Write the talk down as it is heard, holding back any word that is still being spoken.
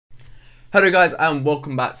Hello guys and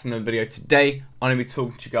welcome back to another video. Today I'm going to be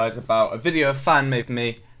talking to you guys about a video a fan made for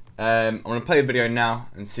me. I'm going to play the video now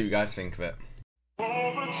and see what you guys think of it.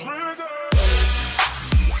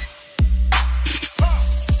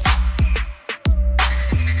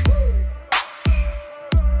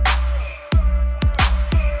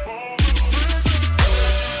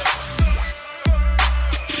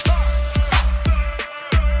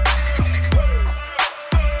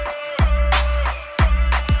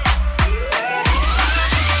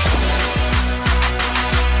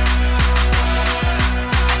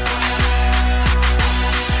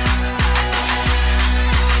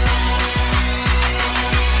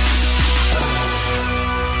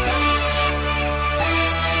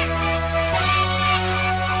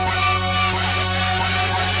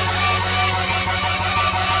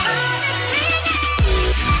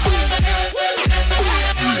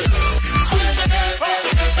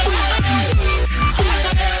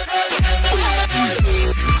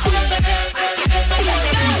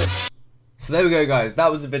 So there we go guys,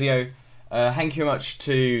 that was the video. Thank you very much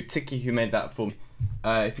to Ticky who made that for me.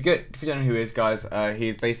 If you don't know who he is guys,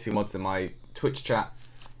 he's basically mods in my Twitch chat.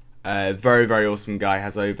 Very awesome guy,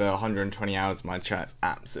 has over 120 hours in my chat. It's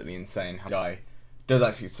absolutely insane how the guy does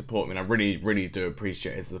actually support me and I really do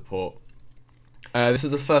appreciate his support. This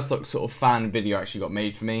was the first sort of fan video actually got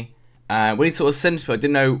made for me. When he sort of sent it to me, I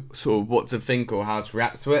didn't know sort of what to think or how to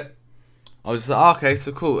react to it. I was just like, oh, okay,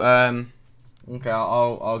 so cool, okay,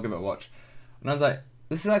 I'll give it a watch. And I was like,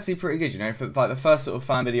 this is actually pretty good, you know, for like the first sort of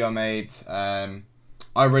fan video I made.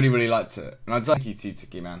 I really liked it. And I was like, thank you to you,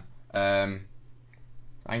 Ticky, man.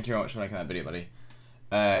 Thank you very much for making that video, buddy.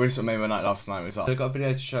 Really sort of made my night last night. It was like, I got a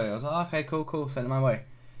video to show you. I was like, oh, okay, cool, send it my way.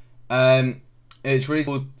 It's really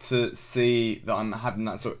cool to see that I'm having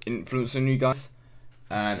that sort of influence on you guys.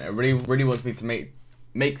 And it really wants me to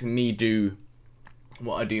make me do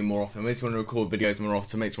what I do more often. It makes me want to record videos more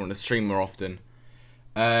often, makes me want to stream more often.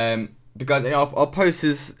 Because you know, I'll post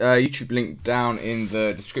his YouTube link down in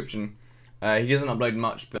the description. He doesn't upload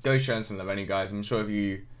much, but go show him some love, any guys. I'm sure if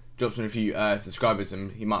you drop him a few subscribers,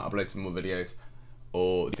 he might upload some more videos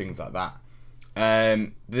or things like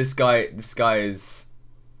that. This guy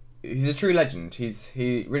he's a true legend.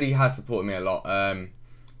 He really has supported me a lot.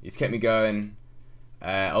 He's kept me going.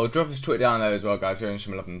 I'll drop his Twitter down there as well, guys. Go and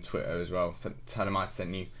show me love on Twitter as well. Tell him I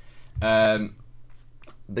sent you.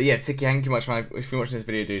 But yeah, Ticky, thank you much, man. If you're watching this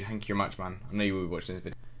video, dude, thank you very much, man. I know you will be watching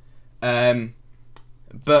this video.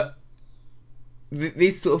 But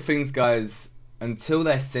these sort of things, guys, until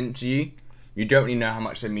they're sent to you, you don't really know how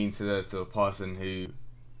much they mean to the sort of person who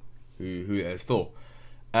it's for.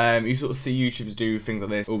 You sort of see YouTubers do things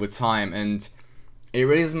like this all the time, and it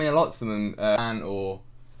really does mean a lot to them. Or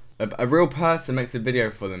a real person makes a video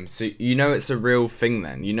for them, so you know it's a real thing.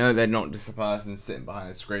 Then you know they're not just a person sitting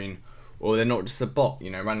behind a screen. Or they're not just a bot,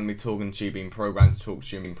 you know, randomly talking to you, being programmed to talk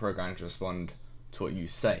to you, being programmed to respond to what you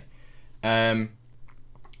say.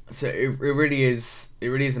 So it really is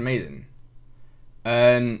amazing.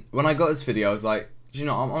 And when I got this video, I was like, do you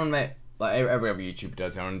know, I'm gonna make, like every other YouTuber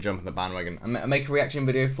does, I'm gonna jump on the bandwagon and make a reaction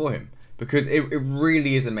video for him. Because it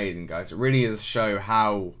really is amazing, guys. It really is a show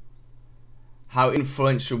how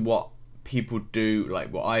influential what people do,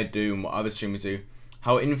 like what I do and what other streamers do,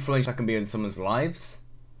 how influential I can be in someone's lives.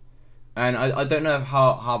 And I don't know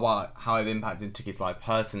how I've impacted Ticky's life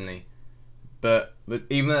personally, but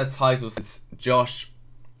even though the title says Josh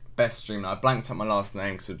Best Streamer, I blanked out my last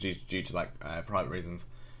name because due to like private reasons.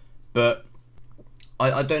 But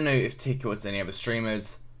I don't know if Ticky was any other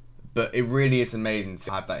streamers, but it really is amazing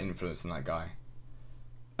to have that influence on that guy,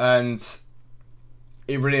 and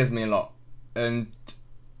it really does mean a lot. And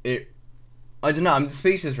I don't know, I'm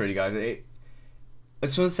speechless really, guys. I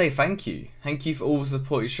just want to say thank you. Thank you for all the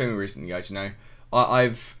support you've shown me recently, guys. You know,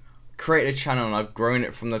 I've created a channel and I've grown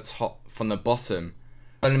it from the bottom.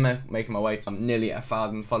 I'm making my way to nearly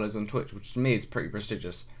 1,000 followers on Twitch, which to me is pretty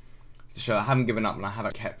prestigious. To show I haven't given up and I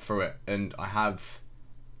haven't kept through it, and I have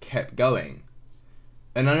kept going.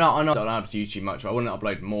 And I know I don't upload to YouTube much, but I want to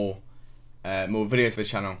upload more videos for the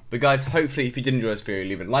channel. But guys, hopefully if you did enjoy this video,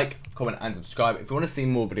 leave a like, comment, and subscribe. If you want to see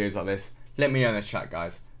more videos like this, let me know in the chat,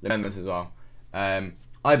 guys. Let me know this as well.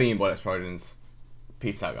 I've been your boy, Let's Providence.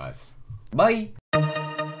 Peace out, guys. Bye.